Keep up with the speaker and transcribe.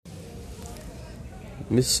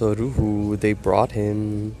Misaruhu, they brought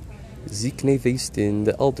him. Zikne Vestin,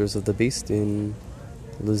 the elders of the Vestin.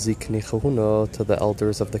 Lezikne Chahuna, to the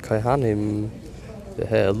elders of the Kaihanim.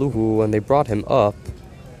 Ve'eluhu, and they brought him up.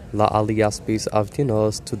 La Aliyas Beis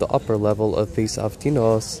Avtinos, to the upper level of Beis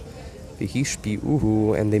Avtinos.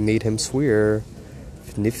 V'hishbi'uhu, and they made him swear.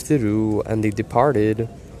 V'niftiru, and they departed.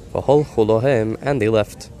 V'holchu lohem, and they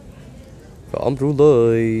left. V'amru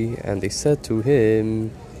loi, and they said to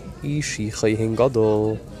him, Ishi Kohen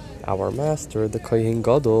Gadol, our master, the Kohen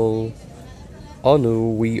Gadol.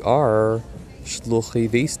 Anu, we are Shluchei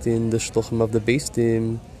Vestin, the Shluchim of the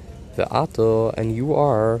Beistim. Ve'ata, and you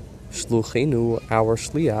are Shluchenu, our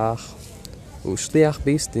Shliach. U'Shliach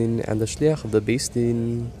Beistin, and the Shliach of the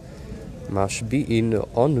Beistin. Mashbi'in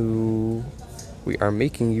Anu, we are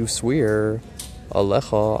making you swear.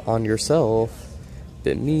 Alecha, on yourself.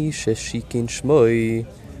 B'mi sheshikin shmoi,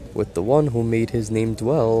 with the one who made his name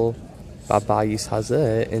dwell. Babayis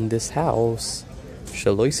hazeh, in this house.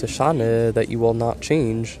 Sheloi seshane, that you will not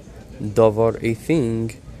change. Davar, a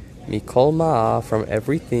thing. Mikol ma, from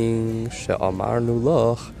everything. She'amarnu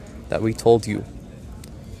lach, that we told you.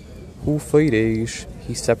 Hu feiresh,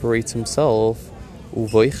 he separates himself.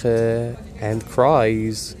 Uvoiche, and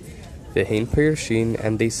cries. Ve'hein perishin,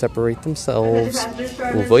 and they separate themselves.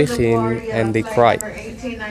 Uvoichin, and they cry.